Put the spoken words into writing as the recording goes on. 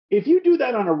if you do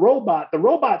that on a robot, the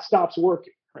robot stops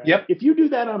working. Right? Yep. If you do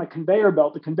that on a conveyor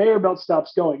belt, the conveyor belt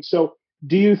stops going. So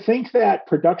do you think that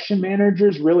production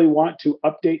managers really want to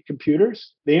update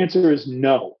computers? The answer is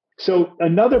no. So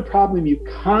another problem you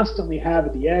constantly have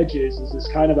at the edge is this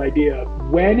kind of idea of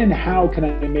when and how can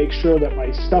I make sure that my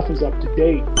stuff is up to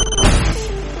date?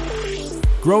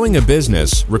 Growing a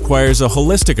business requires a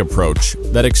holistic approach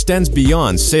that extends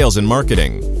beyond sales and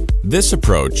marketing. This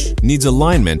approach needs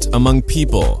alignment among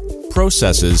people,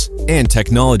 processes, and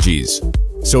technologies.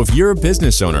 So if you're a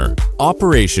business owner,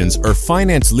 operations, or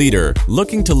finance leader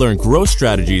looking to learn growth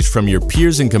strategies from your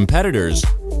peers and competitors,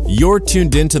 you're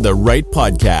tuned into the right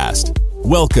podcast.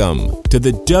 Welcome to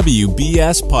the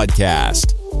WBS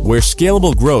Podcast, where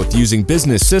scalable growth using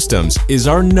business systems is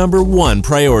our #1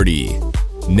 priority.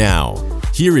 Now,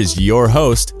 here is your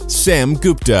host, Sam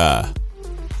Gupta.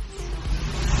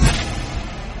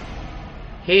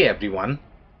 Hey everyone,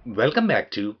 welcome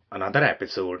back to another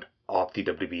episode of the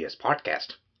WBS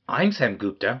Podcast. I'm Sam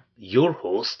Gupta, your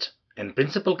host and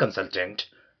principal consultant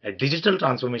at digital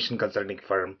transformation consulting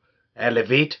firm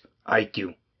Elevate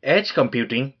IQ. Edge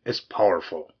computing is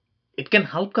powerful. It can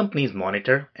help companies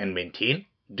monitor and maintain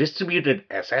distributed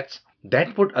assets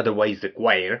that would otherwise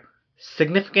require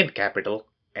significant capital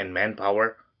and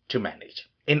manpower to manage.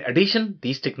 In addition,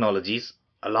 these technologies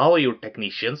allow your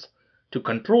technicians to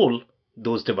control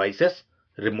those devices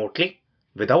remotely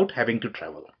without having to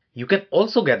travel. You can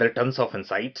also gather tons of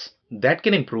insights that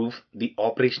can improve the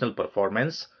operational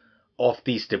performance of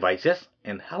these devices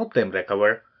and help them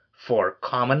recover for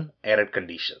common error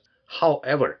conditions.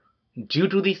 However, due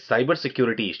to the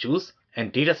cybersecurity issues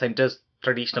and data centers'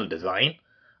 traditional design,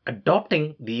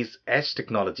 adopting these edge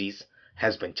technologies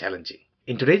has been challenging.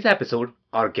 In today's episode,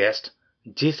 our guest,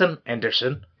 Jason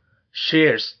Andersen,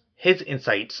 shares his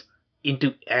insights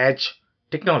into edge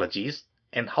technologies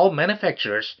and how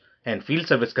manufacturers and field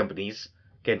service companies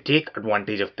can take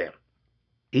advantage of them.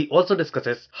 He also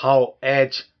discusses how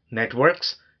edge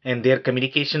networks and their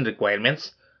communication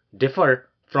requirements differ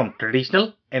from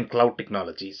traditional and cloud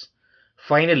technologies.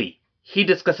 Finally, he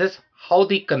discusses how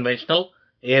the conventional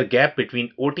air gap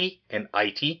between OT and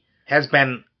IT has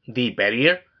been the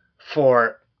barrier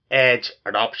for edge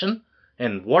adoption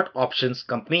and what options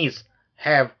companies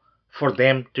have for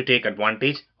them to take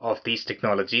advantage of these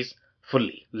technologies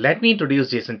fully. Let me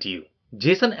introduce Jason to you.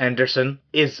 Jason Andersen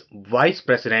is Vice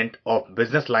President of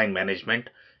Business Line Management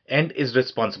and is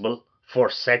responsible for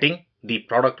setting the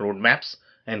product roadmaps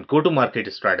and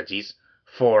go-to-market strategies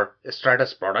for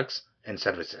Stratus products and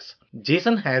services.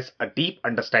 Jason has a deep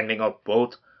understanding of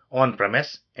both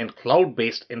on-premise and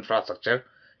cloud-based infrastructure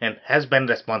and has been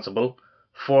responsible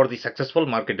for the successful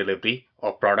market delivery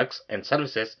of products and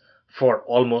services for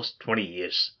almost 20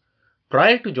 years.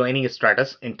 Prior to joining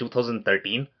Stratus in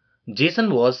 2013,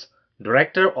 Jason was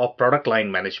Director of Product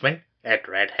Line Management at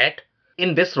Red Hat.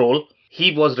 In this role,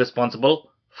 he was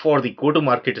responsible for the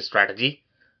go-to-market strategy,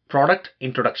 product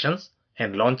introductions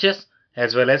and launches,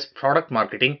 as well as product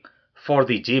marketing for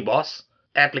the JBoss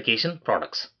application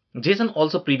products. Jason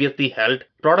also previously held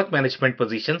product management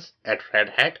positions at Red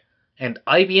Hat and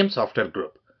IBM Software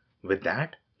Group. With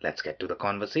that, let's get to the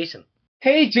conversation.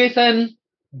 Hey Jason,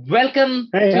 welcome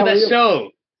to the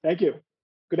show. Thank you.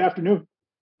 Good afternoon.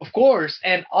 Of course,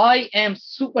 and I am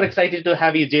super excited to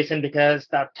have you, Jason, because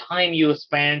the time you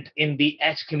spent in the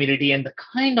Edge community and the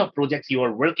kind of projects you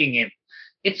are working in,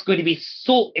 it's going to be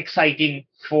so exciting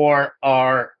for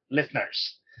our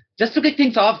listeners. Just to kick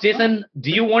things off, Jason,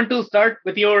 do you want to start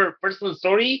with your personal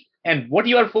story and what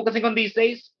you are focusing on these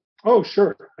days? Oh,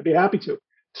 sure. I'd be happy to.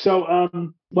 So,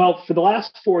 for the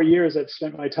last 4 years, I've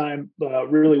spent my time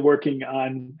really working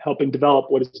on helping develop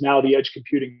what is now the edge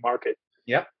computing market.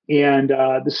 Yep. And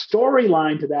the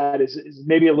storyline to that is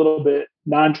maybe a little bit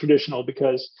non-traditional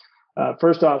because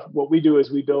first off, what we do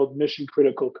is we build mission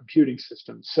critical computing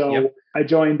systems. So I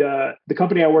joined the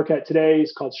company I work at today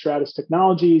is called Stratus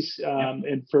Technologies.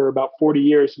 And for about 40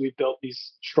 years, we've built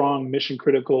these strong mission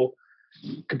critical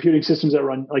computing systems that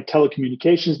run like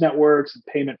telecommunications networks and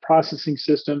payment processing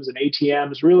systems and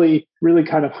ATMs, really, really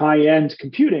kind of high end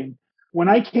computing. When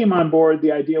I came on board,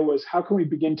 the idea was how can we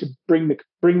begin to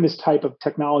bring this type of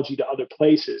technology to other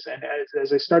places? And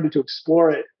as I started to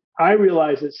explore it, I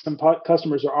realized that some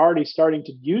customers are already starting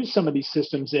to use some of these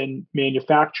systems in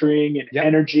manufacturing and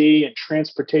energy and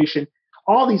transportation,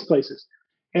 all these places.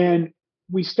 And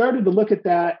we started to look at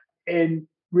that and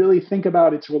really think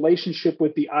about its relationship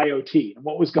with the IoT and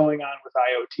what was going on with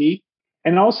IoT,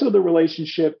 and also the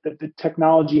relationship that the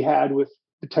technology had with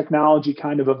the technology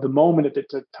kind of the moment at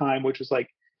the time, which was like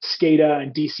SCADA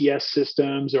and DCS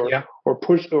systems or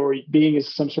push or being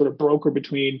as some sort of broker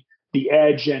between the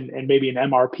edge and maybe an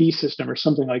MRP system or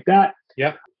something like that.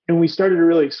 Yeah. And we started to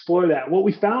really explore that. What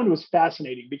we found was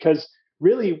fascinating because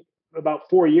really about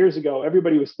 4 years ago,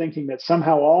 everybody was thinking that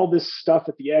somehow all this stuff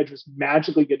at the edge was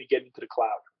magically going to get into the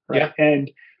cloud. Right. Yeah.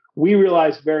 And we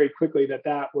realized very quickly that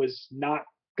that was not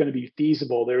going to be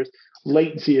feasible. There's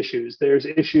latency issues. There's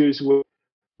issues with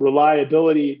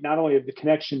reliability, not only of the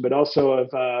connection, but also of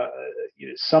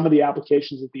some of the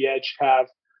applications at the edge have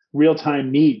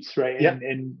real-time needs, right? Yeah.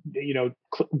 And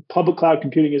public cloud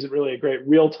computing isn't really a great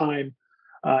real-time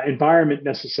environment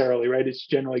necessarily, right? It's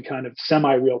generally kind of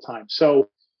semi-real time. So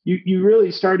you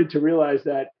really started to realize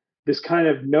that this kind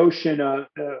of notion of,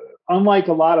 unlike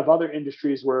a lot of other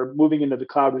industries where moving into the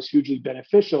cloud was hugely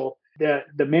beneficial, the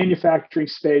manufacturing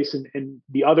space and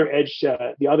the other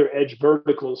edge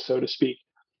verticals, so to speak,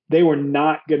 they were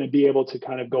not going to be able to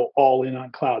kind of go all in on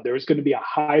cloud. There was going to be a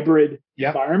hybrid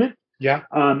environment. Yeah.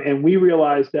 And we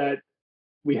realized that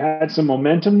we had some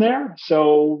momentum there.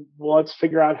 So let's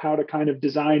figure out how to kind of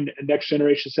design a next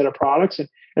generation set of products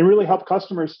and really help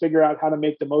customers figure out how to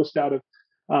make the most out of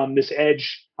this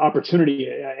edge opportunity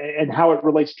and how it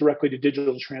relates directly to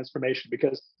digital transformation.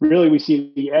 Because really we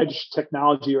see the edge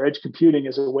technology or edge computing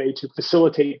as a way to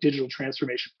facilitate digital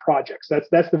transformation projects.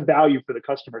 That's the value for the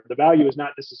customer. The value is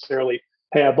not necessarily,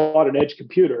 hey, I bought an edge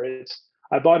computer. It's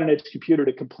I bought an edge computer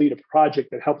to complete a project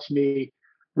that helps me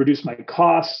reduce my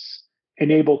costs,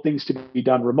 enable things to be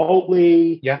done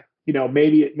remotely. Yeah.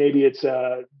 Maybe it's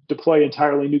deploy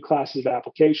entirely new classes of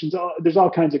applications. There's all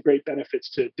kinds of great benefits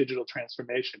to digital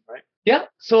transformation, right? Yeah.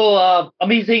 So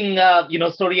amazing,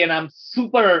 story, and I'm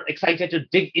super excited to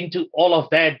dig into all of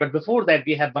that. But before that,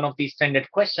 we have one of these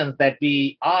standard questions that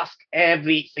we ask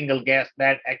every single guest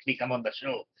that actually come on the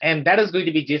show, and that is going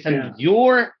to be, Jason,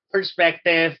 your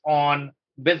perspective on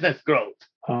business growth.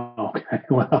 Oh, okay.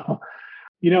 Well.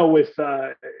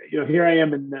 Here I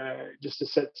am, and just to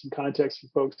set some context for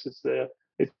folks, it's the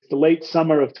late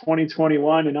summer of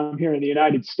 2021, and I'm here in the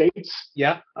United States.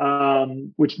 Yeah.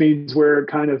 Which means we're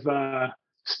kind of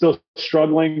still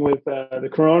struggling with the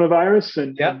coronavirus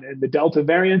and the Delta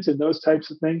variant and those types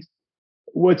of things.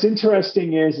 What's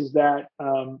interesting is that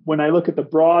when I look at the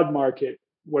broad market,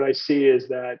 what I see is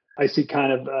that I see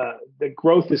kind of the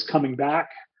growth is coming back.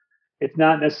 It's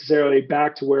not necessarily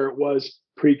back to where it was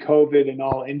pre-COVID in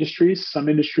all industries. Some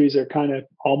industries are kind of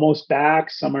almost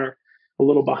back. Some are a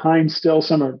little behind still.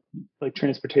 Some are, like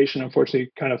transportation,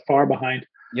 unfortunately, kind of far behind.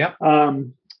 Yeah.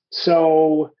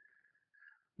 So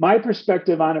my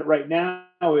perspective on it right now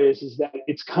is that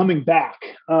it's coming back,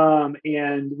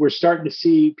 and we're starting to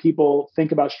see people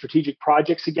think about strategic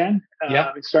projects again.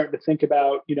 And starting to think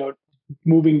about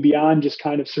moving beyond just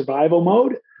kind of survival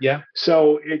mode. Yeah.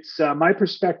 So it's my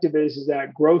perspective is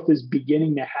that growth is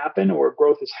beginning to happen, or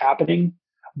growth is happening,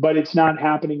 but it's not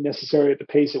happening necessarily at the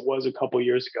pace it was a couple of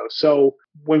years ago. So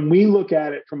when we look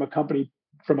at it from a company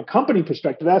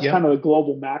perspective, that's kind of the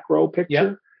global macro picture.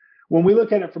 Yeah. When we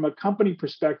look at it from a company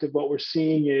perspective, what we're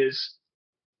seeing is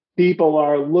people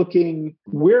are looking.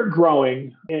 We're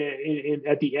growing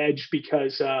at the edge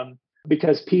because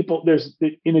people,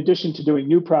 in addition to doing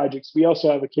new projects, we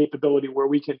also have a capability where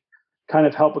we can kind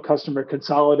of help a customer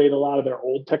consolidate a lot of their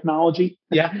old technology.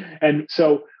 Yeah. And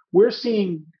so we're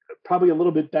seeing probably a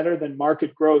little bit better than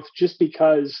market growth just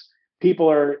because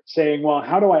people are saying, well,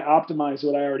 how do I optimize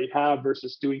what I already have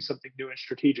versus doing something new and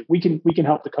strategic? We can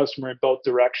help the customer in both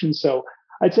directions. So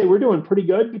I'd say we're doing pretty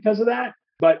good because of that.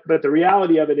 But the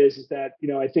reality of it is that,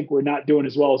 I think we're not doing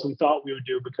as well as we thought we would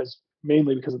do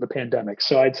mainly because of the pandemic.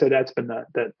 So I'd say that's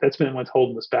been what's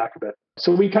holding us back a bit.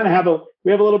 So we kind of have a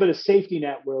little bit of safety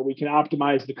net where we can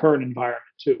optimize the current environment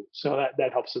too. So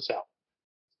that helps us out.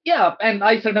 Yeah, and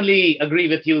I certainly agree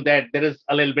with you that there is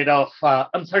a little bit of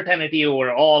uncertainty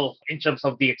overall in terms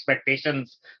of the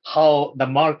expectations, how the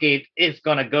market is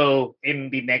going to go in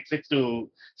the next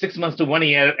 6 months to 1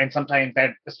 year. And sometimes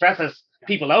that stresses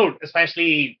people out,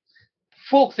 especially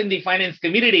folks in the finance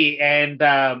community, and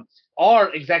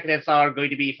our executives are going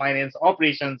to be finance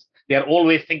operations. They're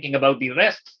always thinking about the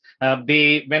risks. When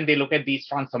they look at these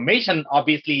transformation,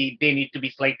 obviously they need to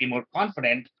be slightly more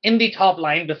confident in the top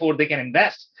line before they can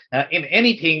invest in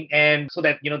anything, and so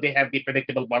that they have the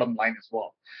predictable bottom line as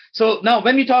well. So now,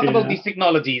 when we talk about these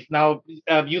technologies, now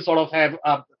you sort of have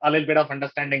a little bit of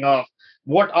understanding of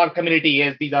what our community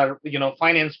is. These are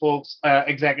finance folks,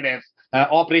 executives,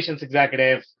 operations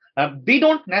executives. They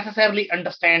don't necessarily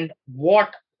understand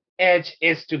what edge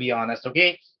is, to be honest.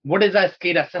 Okay, what is a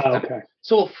SCADA system? Okay.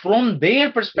 So from their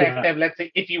perspective, let's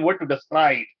say if you were to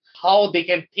describe how they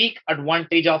can take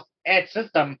advantage of edge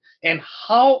system and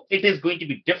how it is going to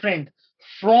be different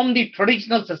from the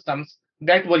traditional systems,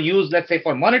 that were used, let's say,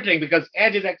 for monitoring, because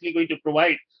edge is actually going to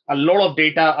provide a lot of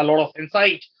data, a lot of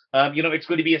insight. It's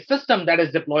going to be a system that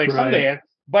is deployed somewhere.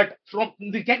 But from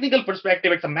the technical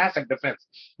perspective, it's a massive difference.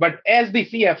 But as the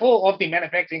CFO of the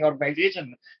manufacturing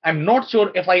organization, I'm not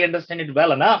sure if I understand it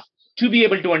well enough to be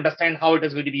able to understand how it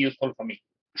is going to be useful for me.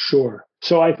 Sure.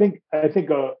 So I think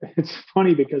it's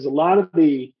funny because a lot of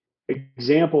the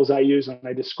examples I use when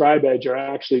I describe edge are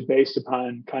actually based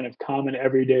upon kind of common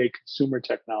everyday consumer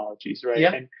technologies, right?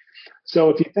 Yeah. And so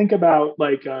if you think about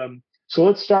so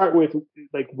let's start with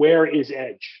where is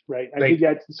edge, right? I think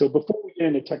so before we get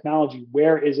into technology,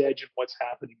 where is edge and what's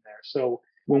happening there? So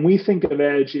when we think of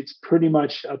edge, it's pretty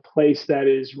much a place that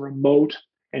is remote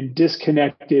and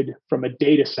disconnected from a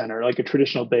data center, like a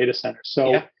traditional data center.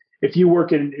 So if you're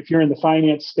in the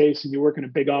finance space and you work in a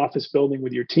big office building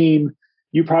with your team,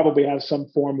 you probably have some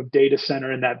form of data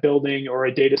center in that building or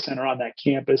a data center on that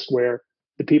campus where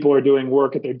the people are doing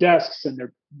work at their desks and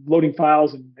they're loading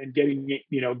files and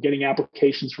getting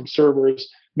applications from servers.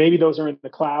 Maybe those are in the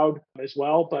cloud as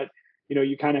well, but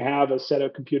you kind of have a set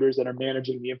of computers that are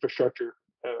managing the infrastructure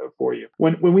for you.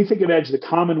 When we think of edge, the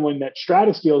common one that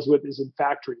Stratus deals with is in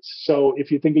factories. So if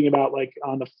you're thinking about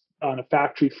on a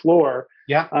factory floor,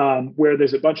 where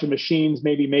there's a bunch of machines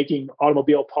maybe making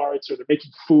automobile parts or they're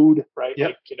making food, right?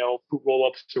 Food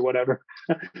roll-ups or whatever.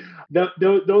 That's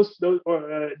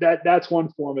one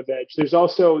form of edge. There's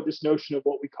also this notion of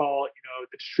what we call,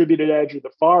 the distributed edge or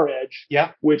the far edge,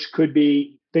 which could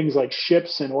be things like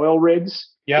ships and oil rigs.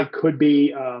 It could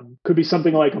be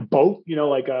something like a boat,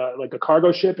 like a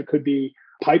cargo ship. It could be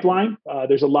pipeline.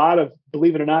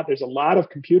 Believe it or not, there's a lot of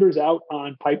computers out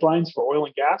on pipelines for oil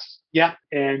and gas.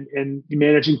 And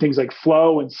managing things like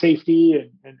flow and safety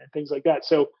and things like that.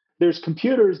 So there's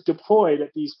computers deployed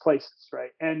at these places, right?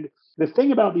 And the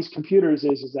thing about these computers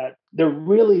is that they're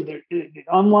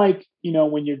unlike,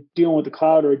 when you're dealing with the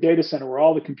cloud or a data center where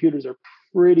all the computers are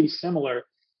pretty similar.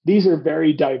 These are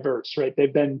very diverse, right?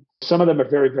 Some of them are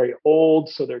very, very old.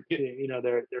 So they're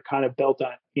kind of built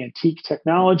on antique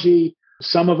technology.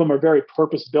 Some of them are very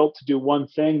purpose built to do one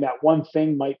thing. That one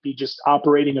thing might be just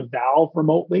operating a valve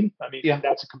remotely. I mean,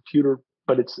 that's a computer,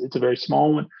 but it's a very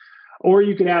small one. Or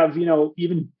you could have,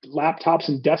 even laptops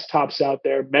and desktops out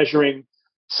there measuring,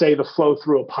 say, the flow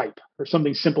through a pipe or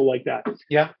something simple like that.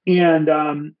 And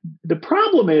the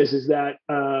problem is that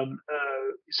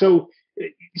so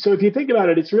if you think about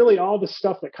it, it's really all the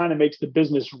stuff that kind of makes the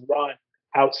business run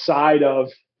outside of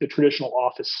the traditional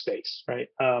office space, right?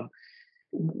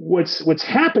 What's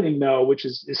happening though, which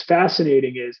is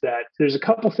fascinating, is that there's a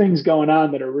couple things going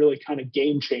on that are really kind of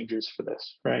game changers for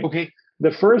this, right? Okay.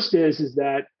 The first is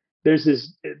that there's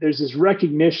this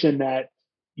recognition that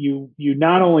you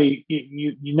not only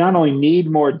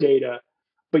need more data,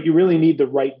 but you really need the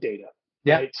right data.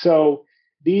 Right? So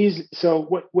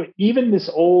what even this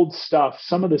old stuff,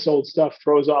 some of this old stuff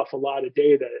throws off a lot of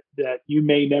data that you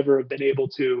may never have been able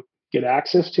to get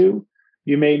access to.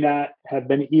 You may not have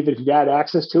been, even if you had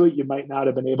access to it, you might not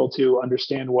have been able to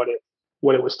understand what it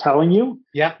was telling you.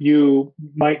 You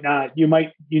might not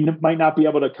be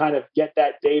able to kind of get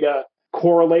that data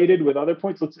correlated with other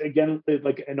points. Let's again,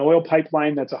 like an oil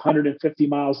pipeline that's 150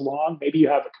 miles long. Maybe you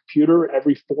have a computer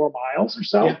every 4 miles or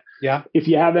so. If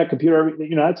you have that computer,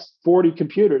 that's 40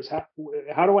 computers.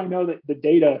 How do I know that the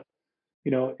data,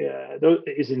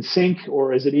 is in sync,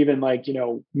 or is it even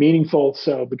meaningful?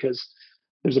 So because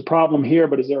there's a problem here,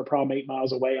 but is there a problem 8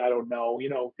 miles away? I don't know.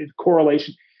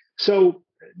 Correlation. So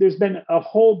there's been a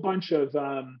whole bunch of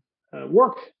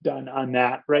work done on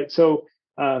that, right? So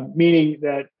meaning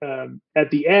that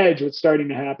at the edge, what's starting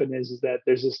to happen is that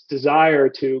there's this desire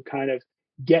to kind of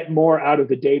get more out of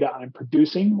the data I'm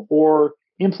producing, or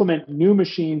implement new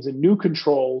machines and new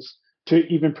controls to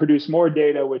even produce more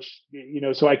data, which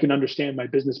so I can understand my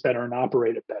business better and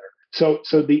operate it better. So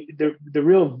the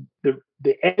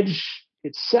edge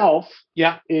itself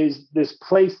is this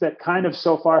place that kind of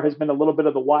so far has been a little bit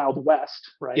of the Wild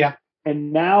West, right?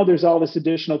 And now there's all this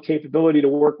additional capability to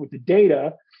work with the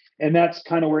data. And that's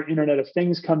kind of where Internet of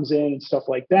Things comes in and stuff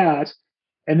like that.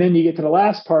 And then you get to the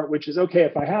last part, which is, okay,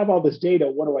 if I have all this data,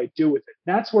 what do I do with it?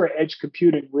 And that's where edge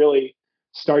computing really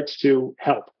starts to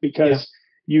help, because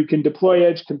you can deploy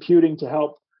edge computing to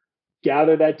help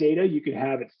gather that data. You can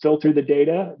have it filter the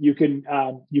data. You can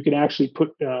actually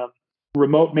put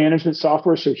remote management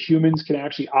software so humans can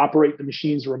actually operate the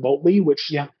machines remotely,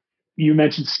 which you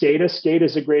mentioned SCADA. SCADA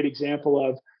is a great example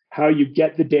of how you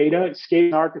get the data. SCADA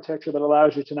is an architecture that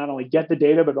allows you to not only get the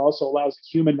data, but also allows the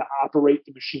human to operate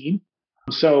the machine.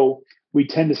 So we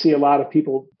tend to see a lot of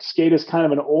people, SCADA is kind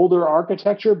of an older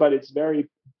architecture, but it's very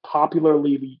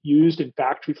popularly used in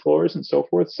factory floors and so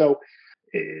forth. So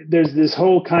there's this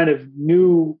whole kind of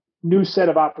new set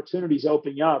of opportunities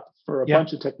opening up for a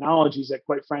bunch of technologies that,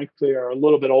 quite frankly, are a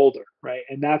little bit older, right?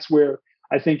 And that's where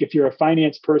I think if you're a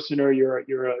finance person or you're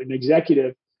an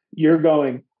executive, you're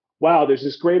going, wow, there's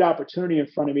this great opportunity in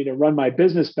front of me to run my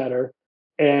business better.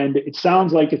 And it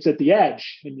sounds like it's at the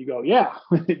edge. And you go, yeah,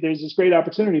 there's this great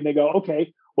opportunity. And they go,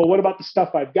 okay, well, what about the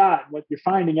stuff I've got? And what you're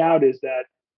finding out is that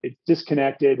it's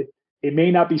disconnected. It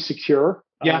may not be secure.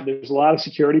 There's a lot of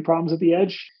security problems at the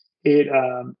edge.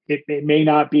 It may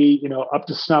not be, up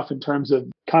to snuff in terms of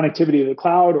connectivity to the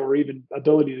cloud or even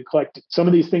ability to collect. Some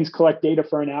of these things collect data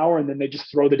for an hour and then they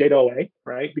just throw the data away,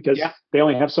 right? Because they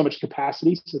only have so much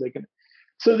capacity, so they can.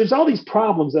 So there's all these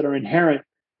problems that are inherent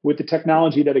with the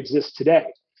technology that exists today.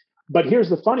 But here's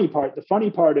the funny part. The funny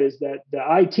part is that the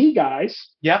IT guys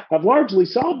have largely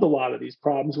solved a lot of these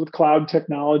problems with cloud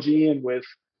technology and with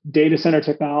data center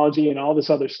technology and all this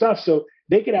other stuff. So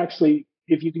they could actually,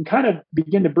 if you can kind of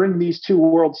begin to bring these two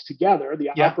worlds together, the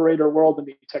operator world and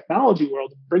the technology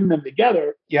world, bring them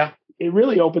together, it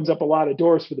really opens up a lot of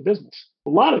doors for the business, a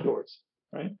lot of doors.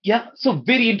 Right. Yeah. So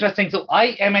very interesting. So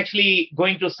I am actually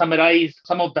going to summarize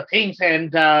some of the things, and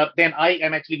then I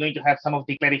am actually going to have some of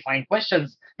the clarifying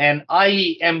questions. And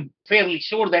I am fairly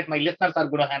sure that my listeners are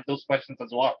going to have those questions as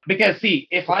well. Because see,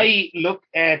 if I look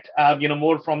at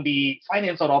more from the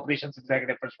finance or operations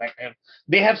executive perspective,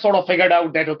 they have sort of figured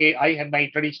out that okay, I had my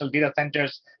traditional data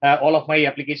centers, all of my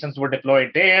applications were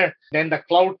deployed there. Then the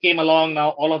cloud came along.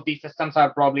 Now all of these systems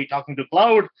are probably talking to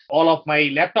cloud. All of my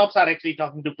laptops are actually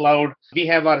talking to cloud. We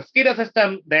have our SCADA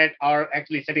system that are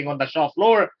actually sitting on the shop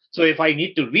floor. So if I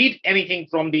need to read anything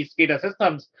from these SCADA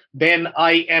systems, then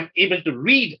I am able to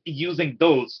read using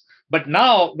those. But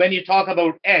now when you talk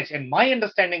about edge, and my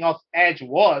understanding of edge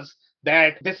was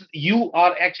that you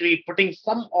are actually putting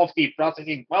some of the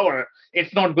processing power.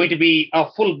 It's not going to be a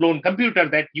full-blown computer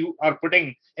that you are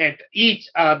putting at each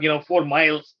 4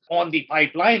 miles on the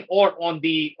pipeline or on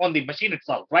the machine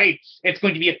itself, right? It's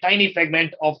going to be a tiny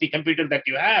fragment of the computer that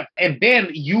you have, and then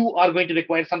you are going to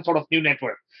require some sort of new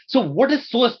network. So what is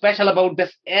so special about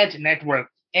this edge network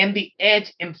and the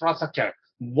edge infrastructure?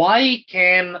 Why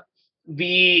can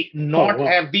we not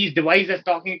have these devices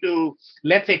talking to,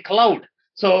 let's say, cloud?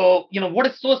 So, what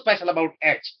is so special about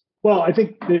edge? Well, I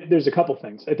think there's a couple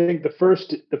things. I think the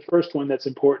first one that's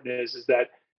important is that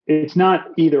it's not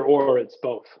either or, it's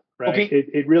both, right? Okay.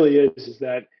 It really is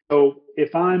that. So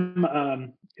if I'm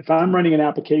running an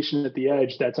application at the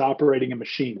edge that's operating a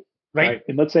machine, right?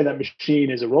 And let's say that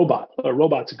machine is a robot. A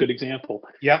robot's a good example.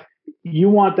 Yeah. You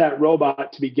want that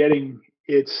robot to be getting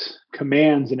its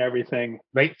commands and everything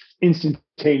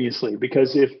instantaneously,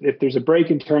 because if there's a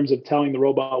break in terms of telling the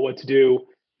robot what to do,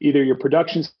 either your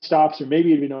production stops or maybe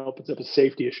even opens up a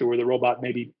safety issue where the robot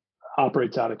maybe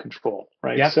operates out of control,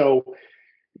 right? Yeah. So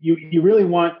you really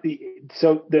want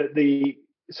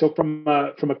from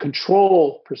a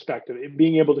control perspective,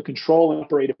 being able to control and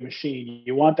operate a machine,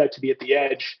 you want that to be at the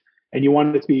edge and you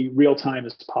want it to be real time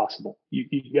as possible.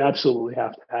 You absolutely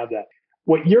have to have that.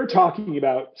 What you're talking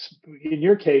about in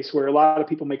your case, where a lot of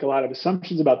people make a lot of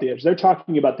assumptions about the edge, they're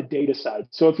talking about the data side.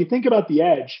 So if you think about the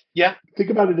edge, think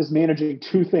about it as managing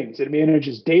two things. It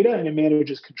manages data and it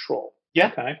manages control. Yeah.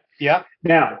 Okay. Yeah.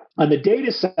 Now, on the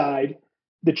data side,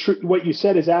 what you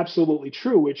said is absolutely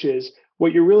true, which is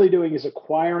what you're really doing is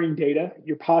acquiring data.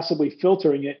 You're possibly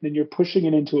filtering it, and then you're pushing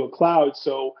it into a cloud.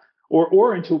 So,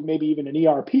 or into maybe even an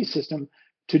ERP system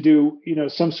to do,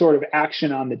 some sort of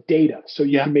action on the data, so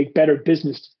you can make better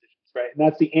business decisions, right?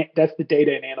 And that's the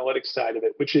data and analytics side of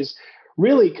it, which is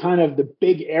really kind of the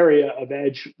big area of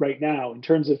edge right now in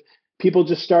terms of people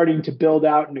just starting to build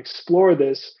out and explore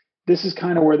this. This is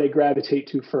kind of where they gravitate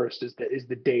to first is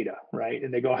the data, right?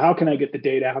 And they go, how can I get the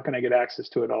data? How can I get access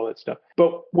to it? All that stuff.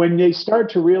 But when they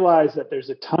start to realize that there's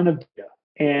a ton of data,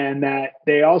 and that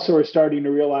they also are starting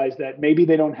to realize that maybe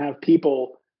they don't have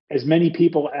as many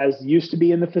people as used to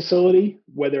be in the facility,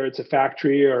 whether it's a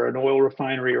factory or an oil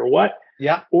refinery or what,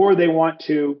 or they want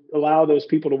to allow those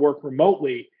people to work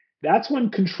remotely, that's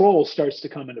when control starts to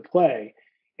come into play.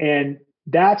 And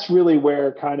that's really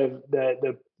where kind of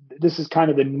this is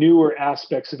kind of the newer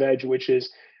aspects of edge, which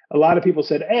is a lot of people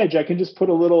said, edge, I can just put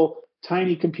a little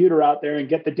tiny computer out there and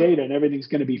get the data and everything's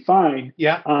going to be fine.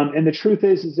 And the truth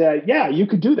is that, you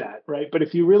could do that, right? But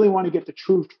if you really want to get the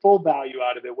true full value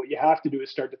out of it, what you have to do is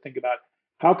start to think about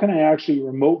how can I actually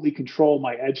remotely control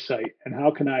my edge site, and how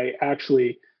can I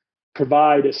actually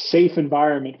provide a safe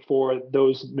environment for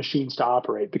those machines to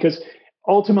operate? Because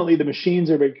ultimately the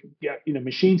machines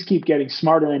machines keep getting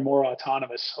smarter and more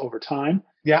autonomous over time.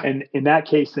 And in that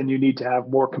case, then you need to have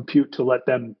more compute to let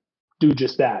them do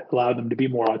just that, allow them to be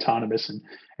more autonomous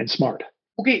and smart.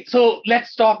 Okay, so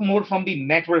let's talk more from the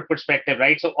network perspective,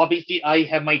 right? So obviously I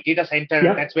have my data center.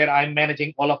 Yep. That's where I'm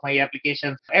managing all of my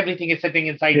applications. Everything is sitting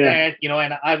inside that,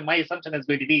 and my assumption is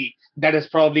going to be that is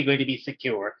probably going to be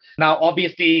secure. Now,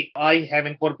 obviously, I have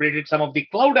incorporated some of the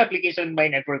cloud application in my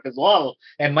network as well.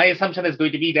 And my assumption is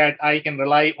going to be that I can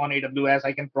rely on AWS.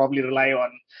 I can probably rely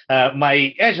on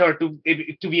my Azure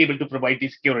to be able to provide the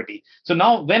security. So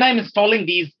now when I'm installing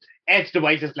these edge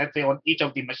devices, let's say on each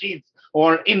of the machines,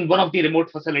 or in one of the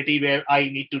remote facility where I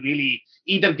need to really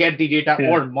either get the data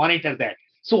or monitor that.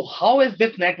 So how is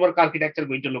this network architecture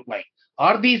going to look like?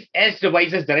 Are these edge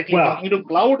devices directly talking to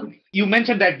cloud? You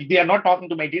mentioned that they are not talking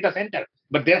to my data center,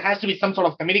 but there has to be some sort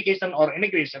of communication or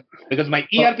integration because my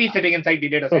ERP is sitting inside the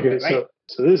data center, right?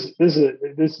 So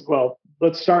this. Well,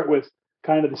 let's start with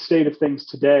kind of the state of things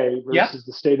today versus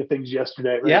the state of things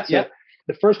yesterday, right?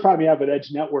 The first problem you have with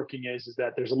edge networking is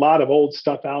that there's a lot of old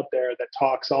stuff out there that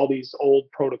talks all these old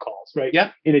protocols, right?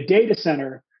 Yeah. In a data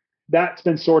center, that's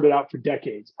been sorted out for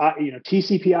decades.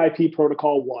 TCP/IP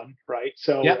protocol 1, right?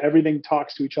 So everything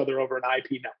talks to each other over an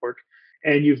IP network.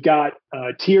 And you've got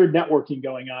tiered networking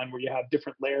going on where you have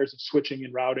different layers of switching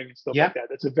and routing and stuff like that.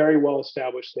 That's a very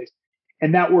well-established space.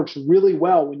 And that works really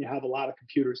well when you have a lot of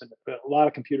computers and a lot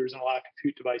of compute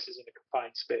devices in a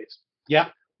confined space. Yeah.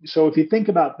 So if you think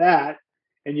about that,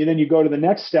 and then you go to the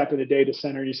next step in a data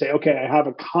center and you say, okay, I have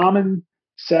a common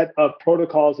set of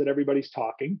protocols that everybody's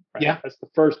talking, right? Yeah. That's the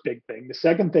first big thing. The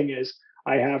second thing is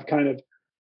I have kind of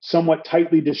somewhat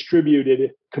tightly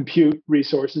distributed compute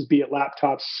resources, be it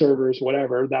laptops, servers,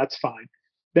 whatever, that's fine.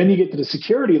 Then you get to the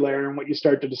security layer, and what you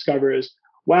start to discover is,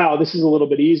 wow, this is a little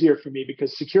bit easier for me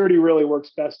because security really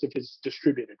works best if it's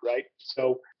distributed, right?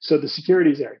 So the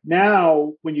security is there.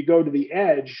 Now, when you go to the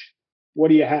edge, what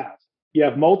do you have? You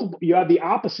have the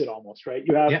opposite almost, right?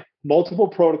 You have multiple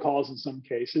protocols in some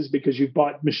cases because you've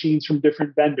bought machines from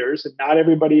different vendors and not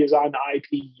everybody is on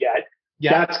IP yet.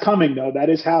 Yeah. That's coming though. That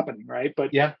is happening, right?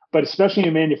 But especially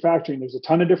in manufacturing, there's a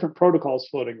ton of different protocols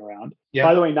floating around. Yeah.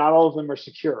 By the way, not all of them are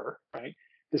secure, right?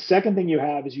 The second thing you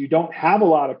have is you don't have a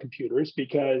lot of computers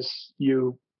because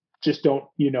you just don't,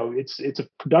 it's a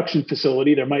production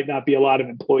facility. There might not be a lot of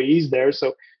employees there.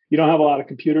 So you don't have a lot of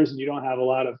computers and you don't have a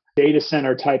lot of data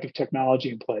center type of technology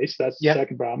in place. That's the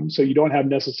second problem. So you don't have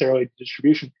necessarily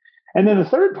distribution. And then the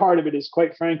third part of it is,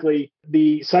 quite frankly,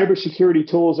 the cybersecurity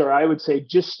tools are, I would say,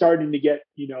 just starting to get,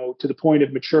 to the point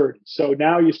of maturity. So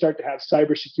now you start to have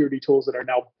cybersecurity tools that are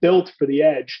now built for the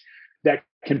edge that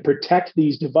can protect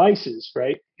these devices,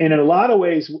 right? And in a lot of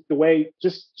ways, the way,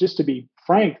 just to be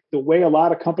frank, the way a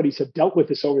lot of companies have dealt with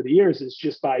this over the years is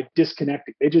just by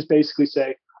disconnecting. They just basically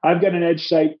say, I've got an edge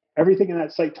site, everything in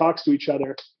that site talks to each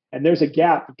other, and there's a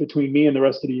gap between me and the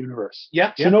rest of the universe.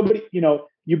 Yeah. So nobody,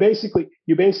 you basically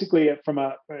from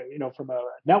a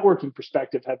networking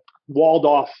perspective have walled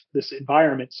off this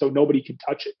environment so nobody can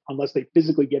touch it unless they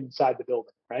physically get inside the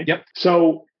building, right? Yep.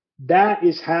 So that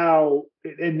is how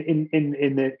in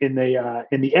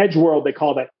the edge world they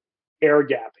call that air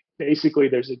gapping. Basically,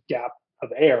 there's a gap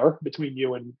of air between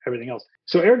you and everything else.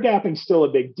 So air gapping is still a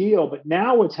big deal, but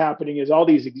now what's happening is all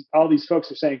these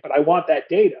folks are saying, but I want that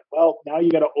data. Well, now you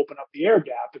got to open up the air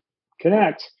gap and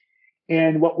connect.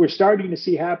 And what we're starting to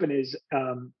see happen is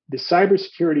the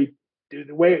cybersecurity,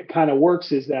 the way it kind of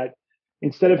works is that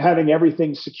instead of having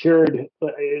everything secured,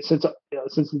 since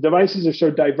the devices are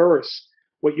so diverse,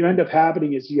 what you end up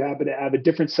happening is you happen to have a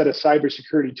different set of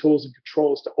cybersecurity tools and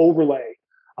controls to overlay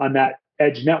on that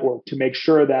edge network to make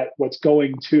sure that what's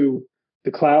going to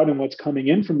the cloud and what's coming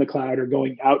in from the cloud or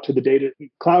going out to the data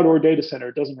cloud or data center,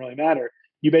 it doesn't really matter.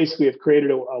 You basically have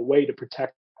created a way to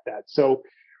protect that. So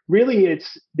really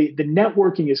it's the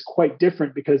networking is quite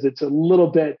different because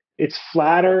it's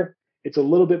flatter, it's a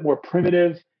little bit more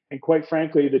primitive, and quite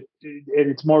frankly, and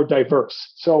it's more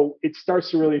diverse. So it starts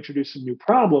to really introduce some new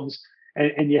problems,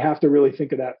 and you have to really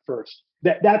think of that first.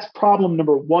 That's problem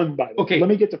number one, by the way. Okay. Let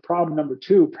me get to problem number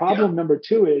two. Problem number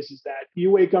two is that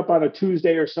you wake up on a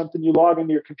Tuesday or something, you log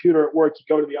into your computer at work, you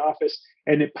go to the office,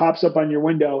 and it pops up on your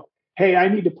window, hey, I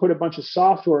need to put a bunch of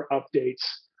software updates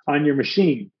on your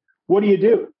machine. What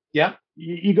do? Yeah.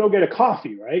 You go get a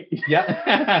coffee, right?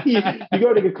 Yeah. you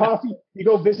go to get coffee, you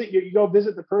go visit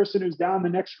the person who's down the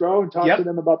next row and talk to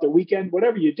them about their weekend,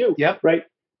 whatever you do. Yep. Right.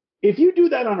 If you do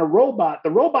that on a robot,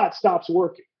 the robot stops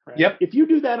working. Right? Yep. If you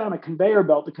do that on a conveyor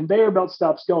belt, the conveyor belt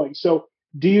stops going. So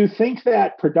do you think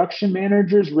that production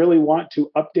managers really want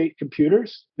to update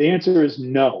computers? The answer is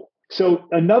no. So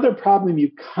another problem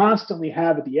you constantly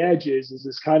have at the edge is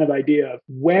this kind of idea of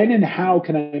when and how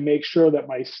can I make sure that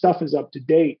my stuff is up to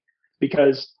date?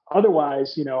 Because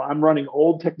otherwise, I'm running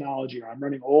old technology or I'm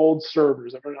running old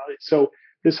servers. So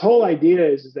this whole idea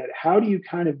is that how do you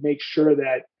kind of make sure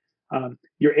that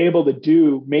you're able to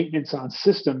do maintenance on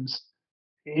systems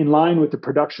in line with the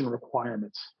production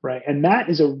requirements, right? And that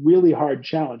is a really hard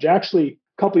challenge. Actually,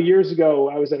 a couple of years ago,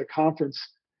 I was at a conference,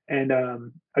 and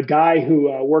a guy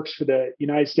who works for the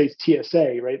United States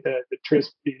TSA, right?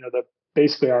 The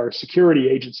basically our security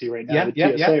agency right now,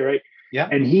 the TSA, right? Yeah.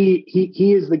 And he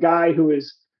is the guy who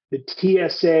is the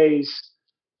TSA's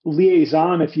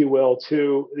liaison, if you will,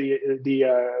 to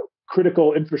the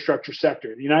critical infrastructure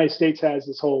sector. The United States has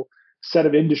this whole set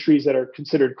of industries that are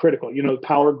considered critical, the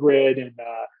power grid and,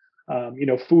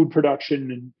 food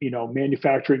production and,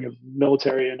 manufacturing of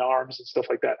military and arms and stuff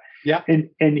like that. Yeah.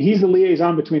 And he's the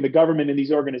liaison between the government and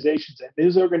these organizations. And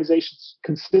these organizations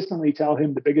consistently tell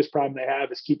him the biggest problem they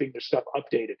have is keeping their stuff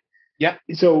updated. Yeah.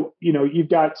 So, you've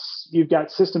got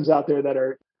systems out there that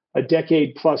are a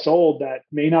decade plus old that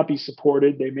may not be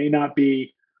supported. They may not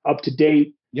be up to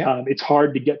date. Yeah. It's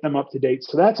hard to get them up to date.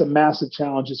 So that's a massive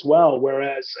challenge as well.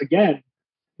 Whereas again,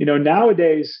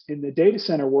 nowadays in the data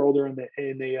center world or in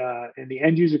the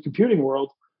end user computing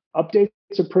world,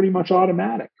 updates are pretty much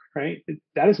automatic, right?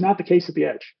 That is not the case at the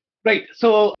edge. Right.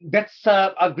 So that's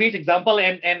a great example.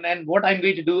 And what I'm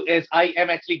going to do is I am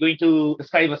actually going to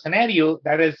describe a scenario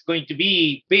that is going to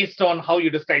be based on how you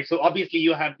describe. So obviously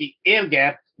you have the air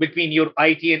gap between your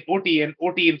IT and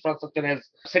OT infrastructure is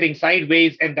sitting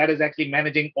sideways, and that is actually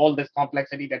managing all this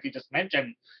complexity that you just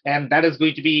mentioned. And that is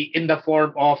going to be in the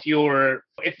form of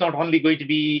it's not only going to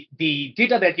be the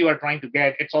data that you are trying to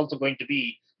get, it's also going to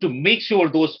be to make sure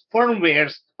those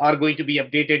firmwares are going to be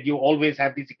updated. You always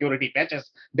have the security patches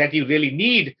that you really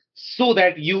need so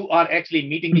that you are actually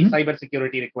meeting the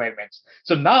cybersecurity requirements.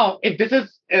 So now, if this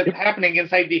is happening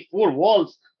inside the four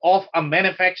walls of a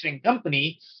manufacturing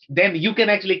company, then you can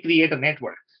actually create a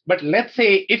network. But let's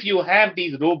say if you have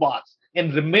these robots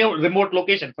in remote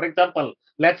location, for example,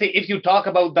 let's say if you talk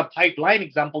about the pipeline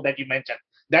example that you mentioned,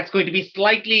 that's going to be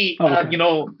slightly,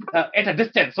 at a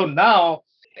distance. So now,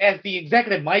 as the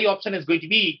executive, my option is going to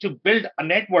be to build a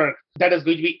network that is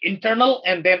going to be internal,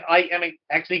 and then I am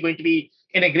actually going to be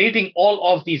integrating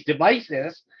all of these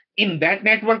devices in that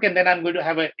network, and then I'm going to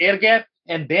have an air gap,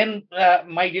 and then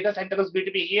my data center is going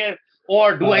to be here.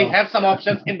 Or do I have some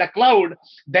options in the cloud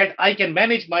that I can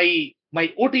manage my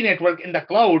OT network in the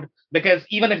cloud? Because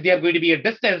even if they are going to be a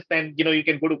distance, then you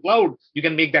can go to cloud, you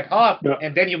can make that hop,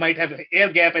 and then you might have an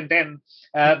air gap, and then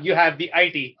you have the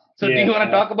IT. So do you want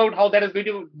to talk about how that is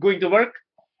going to work?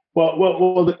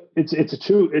 Well,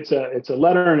 it's a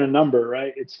letter and a number,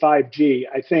 right? It's 5G.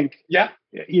 I think,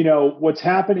 what's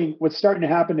starting to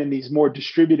happen in these more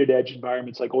distributed edge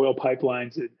environments like oil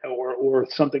pipelines or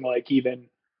something like even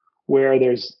where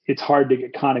it's hard to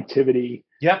get connectivity,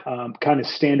 kind of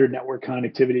standard network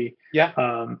connectivity,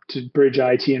 to bridge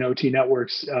IT and OT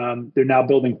networks. They're now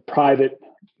building private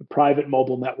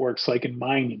mobile networks, like in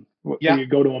mining. When you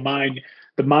go to a mine,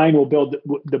 the mine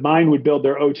would build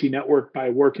their OT network by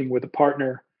working with a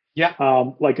partner,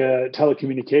 like a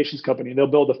telecommunications company. They'll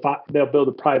build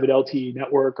a private LTE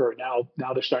network, or now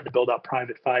they're starting to build out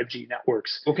private 5G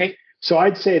networks. Okay. So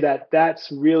I'd say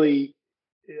that's really,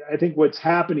 I think what's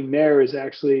happening there is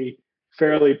actually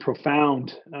fairly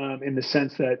profound, in the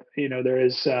sense that there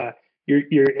is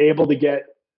you're able to get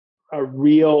a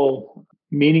real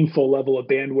meaningful level of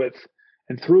bandwidth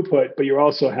and throughput, but you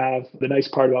also have the nice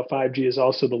part about 5G is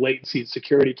also the latency and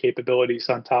security capabilities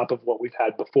on top of what we've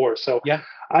had before. So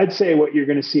I'd say what you're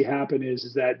going to see happen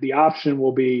is that the option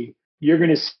will be, you're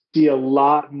going to see a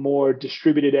lot more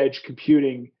distributed edge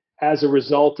computing as a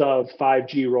result of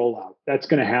 5G rollout. That's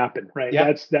going to happen, right?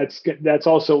 That's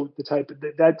also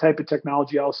that type of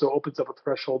technology also opens up a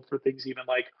threshold for things even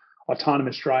like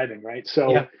autonomous driving, right?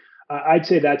 So I'd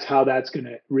say that's how that's going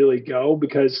to really go,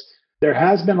 because there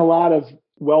has been a lot of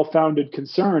well-founded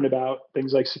concern about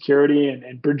things like security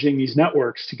and bridging these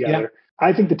networks together.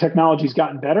 I think the technology's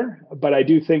gotten better, but I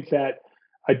do think that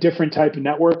a different type of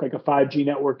network, like a 5G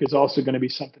network, is also going to be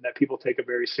something that people take a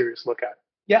very serious look at.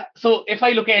 Yeah. So if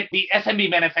I look at the SMB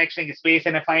manufacturing space,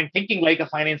 and if I'm thinking like a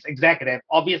finance executive,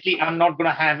 obviously I'm not going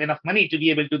to have enough money to be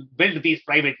able to build these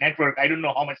private networks. I don't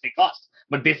know how much they cost,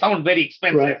 but they sound very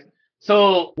expensive. Right.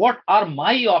 So what are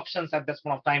my options at this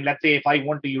point of time? Let's say if I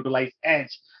want to utilize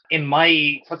edge in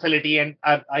my facility, and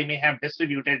I may have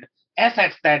distributed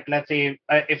assets that, let's say,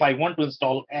 if I want to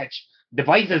install edge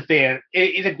devices there,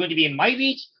 is it going to be in my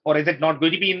reach, or is it not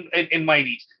going to be in my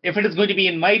reach? If it is going to be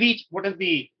in my reach, what is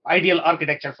the ideal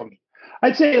architecture for me?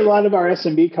 I'd say a lot of our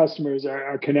SMB customers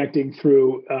are connecting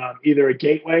through either a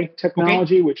gateway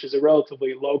technology, which is a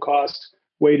relatively low cost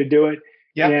way to do it.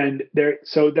 And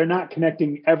they're not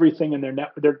connecting everything in their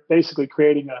network. They're basically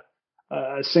creating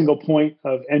a single point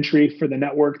of entry for the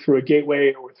network through a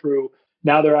gateway or through,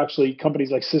 now they're actually,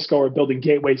 companies like Cisco are building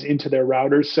gateways into their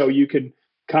routers. So you can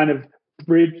kind of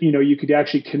bridge, you could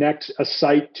actually connect a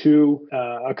site to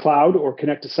a cloud or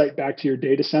connect a site back to your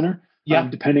data center. Yeah.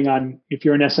 Depending on if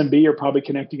you're an SMB, you're probably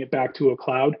connecting it back to a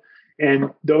cloud.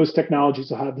 And those technologies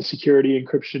will have the security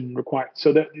encryption required.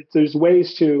 So that there's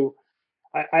ways to,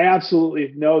 I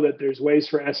absolutely know that there's ways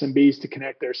for SMBs to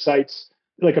connect their sites,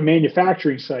 like a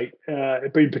manufacturing site,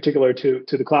 in particular to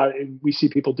the cloud. And we see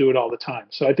people do it all the time.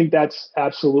 So I think that's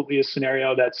absolutely a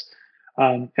scenario that's,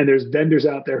 and there's vendors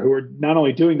out there who are not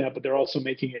only doing that, but they're also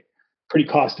making it pretty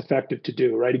cost effective to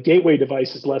do, right? A gateway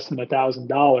device is less than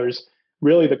 $1,000.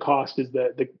 Really the cost is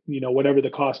whatever the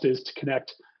cost is to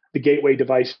connect the gateway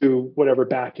device to whatever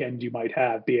back end you might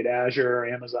have, be it Azure or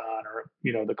Amazon or,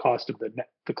 the cost of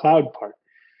the cloud part.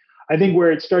 I think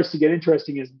where it starts to get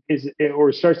interesting or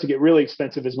it starts to get really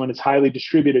expensive is when it's highly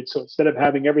distributed. So instead of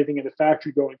having everything in the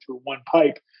factory going through one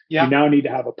pipe, you now need to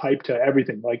have a pipe to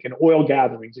everything. Like an oil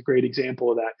gathering is a great example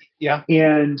of that. Yeah.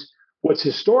 And what's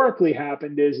historically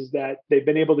happened is that they've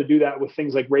been able to do that with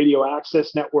things like radio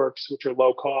access networks, which are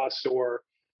low cost, or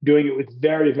doing it with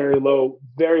very, very low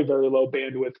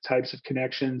bandwidth types of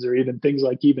connections, or even things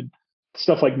like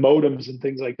stuff like modems and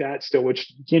things like that still,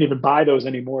 which you can't even buy those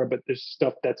anymore, but there's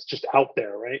stuff that's just out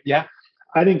there, right? Yeah.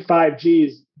 I think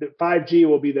 5G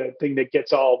will be the thing that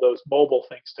gets all those mobile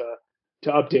things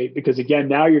to update, because again,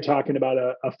 now you're talking about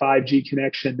a 5G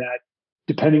connection that,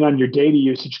 depending on your data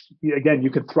usage, again,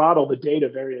 you can throttle the data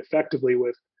very effectively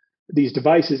with these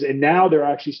devices. And now they're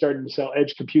actually starting to sell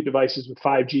edge compute devices with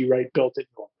 5G built into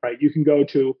them, right? You can go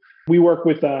to, we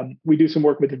do some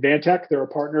work with Advantech. They're a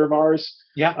partner of ours.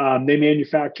 Yeah. They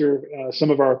manufacture some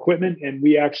of our equipment, and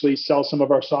we actually sell some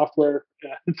of our software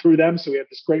through them. So we have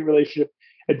this great relationship.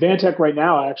 Advantech right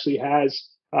now actually has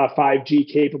 5G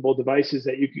capable devices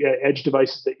edge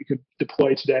devices that you could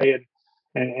deploy today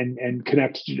and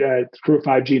connect through a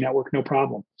 5G network, no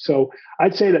problem. So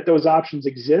I'd say that those options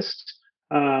exist.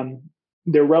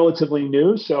 They're relatively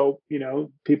new. So,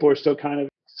 people are still kind of,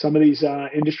 some of these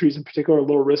industries in particular are a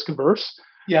little risk averse.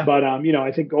 Yeah. But,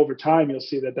 I think over time, you'll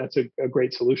see that that's a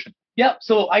great solution. Yeah.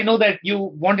 So I know that you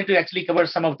wanted to actually cover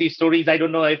some of these stories. I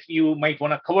don't know if you might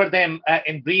want to cover them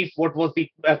in brief. What was the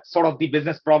sort of the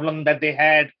business problem that they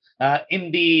had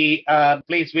in the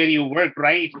place where you worked,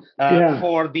 right?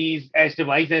 For these edge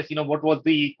devices, what was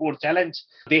the core challenge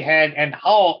they had, and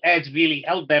how edge really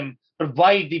helped them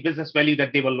provide the business value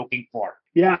that they were looking for?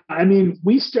 Yeah. I mean,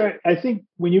 I think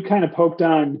when you kind of poked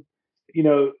on,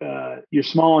 your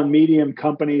small and medium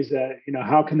companies that,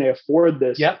 how can they afford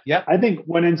this? Yeah. I think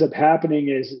what ends up happening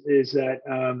is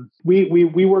that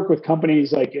we work with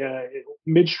companies like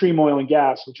midstream oil and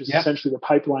gas, which is essentially the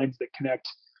pipelines that connect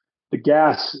the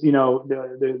gas,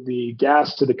 the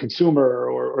gas to the consumer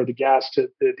or the gas to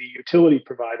the utility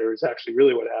provider is actually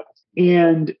really what happens.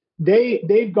 And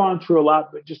they've gone through a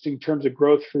lot, but just in terms of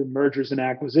growth through mergers and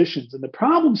acquisitions. And the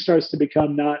problem starts to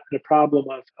become not the problem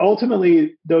of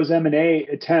ultimately those M&A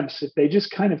attempts, if they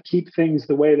just kind of keep things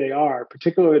the way they are,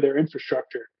 particularly their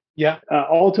infrastructure. Yeah.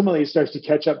 Ultimately, it starts to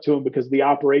catch up to them because the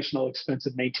operational expense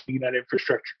of maintaining that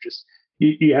infrastructure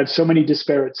you have so many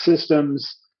disparate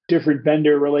systems, different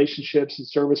vendor relationships and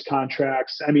service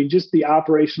contracts. I mean, just the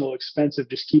operational expense of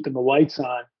just keeping the lights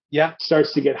on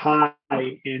starts to get high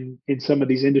in some of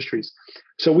these industries.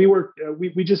 So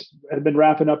we just have been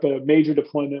wrapping up a major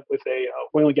deployment with a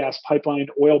oil and gas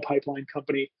oil pipeline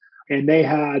company, and they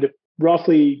had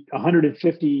roughly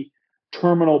 150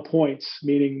 terminal points,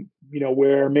 meaning,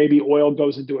 where maybe oil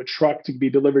goes into a truck to be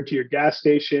delivered to your gas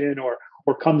station or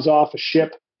comes off a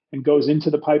ship and goes into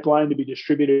the pipeline to be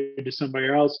distributed to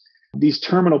somewhere else. These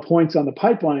terminal points on the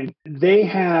pipeline, they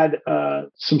had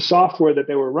some software that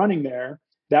they were running there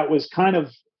that was kind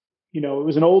of, it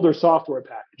was an older software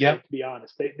package, right, to be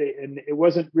honest. It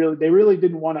wasn't really, they really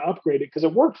didn't want to upgrade it because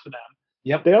it worked for them.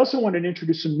 Yep. They also wanted to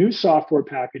introduce some new software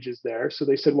packages there. So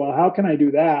they said, well, how can I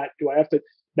do that? Do I have to,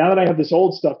 now that I have this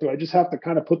old stuff, do I just have to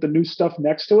kind of put the new stuff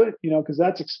next to it? Because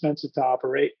that's expensive to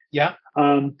operate. Yeah.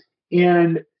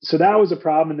 And so that was a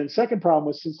problem. And then the second problem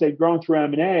was, since they'd grown through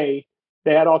M&A,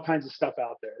 they had all kinds of stuff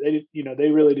out there. They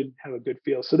really didn't have a good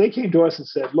feel. So they came to us and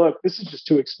said, look, this is just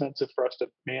too expensive for us to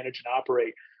manage and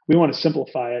operate. We want to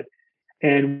simplify it.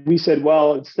 And we said,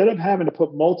 well, instead of having to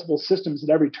put multiple systems at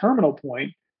every terminal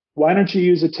point, why don't you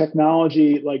use a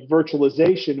technology like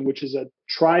virtualization, which is a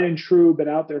tried and true, been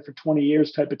out there for 20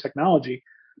 years type of technology.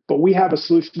 But we have a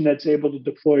solution that's able to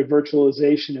deploy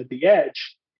virtualization at the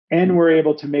edge, and we're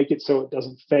able to make it so it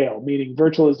doesn't fail, meaning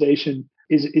virtualization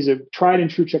is a tried and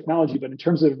true technology, but in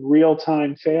terms of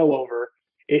real-time failover,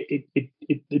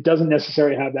 it doesn't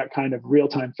necessarily have that kind of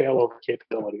real-time failover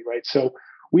capability, right? So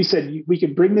we said we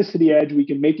can bring this to the edge. We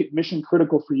can make it mission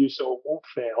critical for you so it won't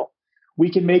fail. We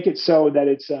can make it so that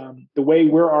it's the way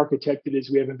we're architected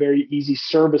is we have a very easy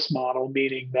service model,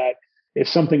 meaning that if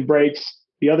something breaks,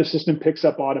 the other system picks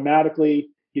up automatically.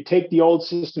 You take the old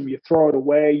system, you throw it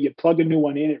away, you plug a new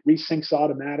one in, it resyncs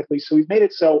automatically. So we've made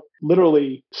it so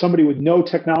literally somebody with no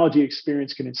technology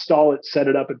experience can install it, set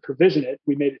it up, and provision it.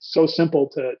 We made it so simple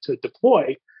to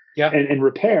deploy and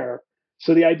repair.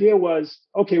 So the idea was,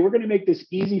 okay, we're going to make this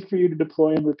easy for you to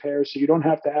deploy and repair so you don't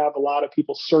have to have a lot of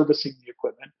people servicing the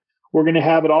equipment. We're going to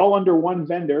have it all under one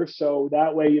vendor. So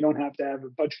that way you don't have to have a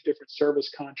bunch of different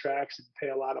service contracts and pay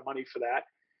a lot of money for that.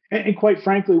 And quite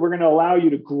frankly, we're going to allow you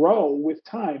to grow with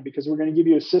time because we're going to give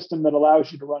you a system that allows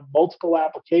you to run multiple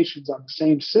applications on the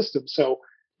same system. So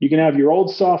you can have your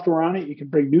old software on it. You can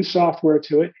bring new software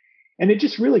to it. And it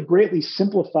just really greatly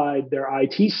simplified their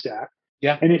IT stack.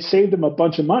 Yeah. And it saved them a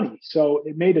bunch of money. So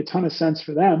it made a ton of sense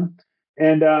for them.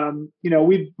 And,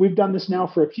 we've done this now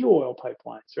for a few oil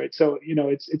pipelines, right? So,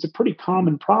 it's a pretty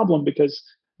common problem because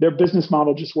their business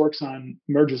model just works on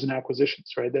mergers and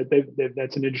acquisitions, right?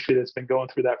 That's an industry that's been going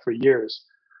through that for years.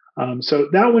 So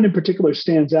that one in particular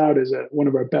stands out as one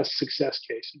of our best success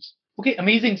cases. Okay,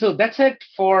 amazing. So that's it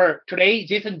for today.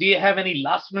 Jason, do you have any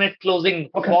last minute closing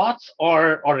thoughts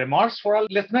or remarks for our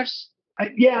listeners?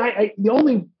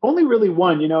 The only really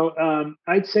one,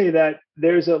 I'd say that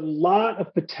there's a lot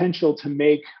of potential to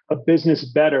make a business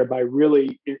better by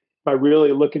really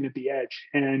looking at the edge.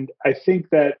 And I think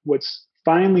that what's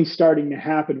finally starting to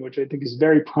happen, which I think is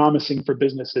very promising for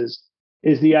businesses,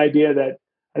 is the idea that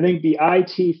I think the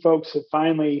IT folks have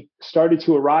finally started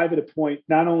to arrive at a point,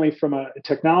 not only from a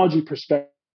technology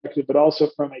perspective, but also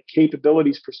from a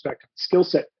capabilities perspective, skill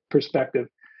set perspective,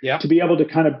 to be able to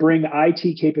kind of bring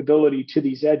IT capability to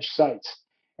these edge sites.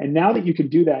 And now that you can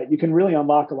do that, you can really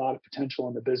unlock a lot of potential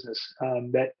in the business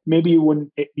that maybe you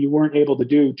weren't able to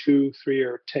do 2, 3,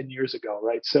 or 10 years ago,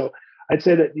 right? So I'd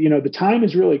say that, the time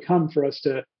has really come for us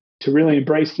to really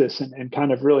embrace this and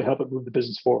kind of really help it move the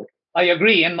business forward. I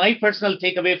agree. And my personal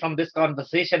takeaway from this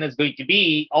conversation is going to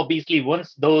be, obviously,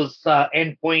 once those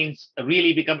endpoints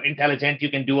really become intelligent, you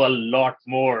can do a lot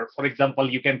more. For example,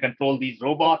 you can control these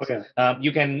robots. Okay.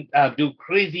 You can do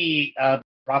crazy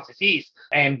processes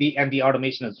and the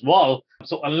automation as well.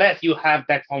 So unless you have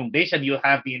that foundation, you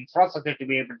have the infrastructure to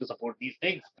be able to support these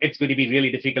things, it's going to be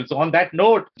really difficult. So on that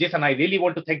note, Jason, I really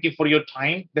want to thank you for your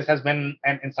time. This has been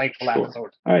an insightful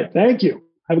episode. All right. Thank you.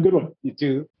 Have a good one. You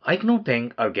too. I cannot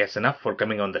thank our guests enough for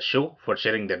coming on the show, for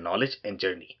sharing their knowledge and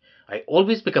journey. I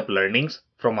always pick up learnings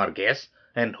from our guests,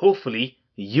 and hopefully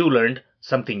you learned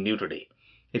something new today.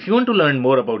 If you want to learn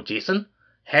more about Jason,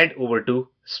 head over to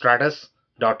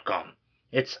stratus.com.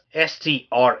 It's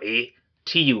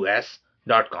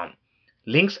stratus.com.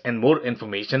 Links and more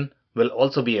information will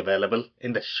also be available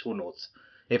in the show notes.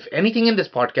 If anything in this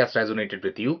podcast resonated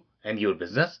with you and your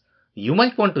business, you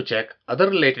might want to check other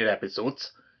related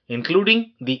episodes,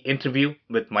 including the interview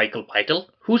with Michael Peitel,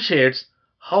 who shares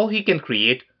how he can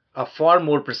create a far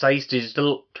more precise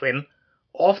digital twin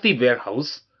of the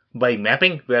warehouse by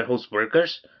mapping warehouse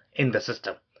workers in the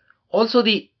system. Also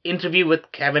the interview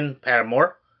with Kevin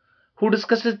Paramore, who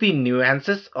discusses the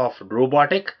nuances of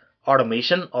robotic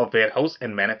automation of warehouse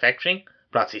and manufacturing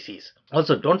processes.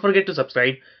 Also, don't forget to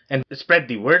subscribe and spread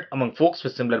the word among folks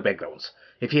with similar backgrounds.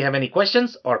 If you have any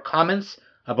questions or comments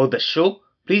about the show,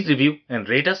 please review and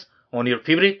rate us on your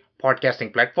favorite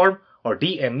podcasting platform or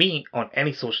DM me on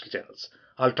any social channels.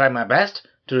 I'll try my best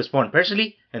to respond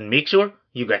personally and make sure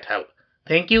you get help.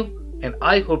 Thank you, and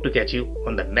I hope to catch you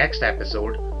on the next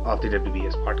episode of the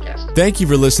WBS Podcast. Thank you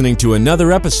for listening to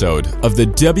another episode of the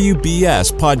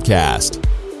WBS Podcast.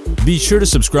 Be sure to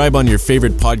subscribe on your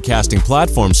favorite podcasting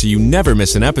platform so you never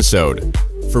miss an episode.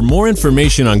 For more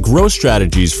information on growth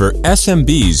strategies for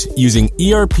SMBs using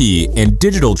ERP and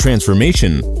digital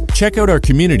transformation, check out our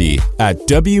community at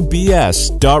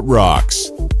WBS.rocks.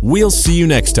 We'll see you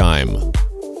next time.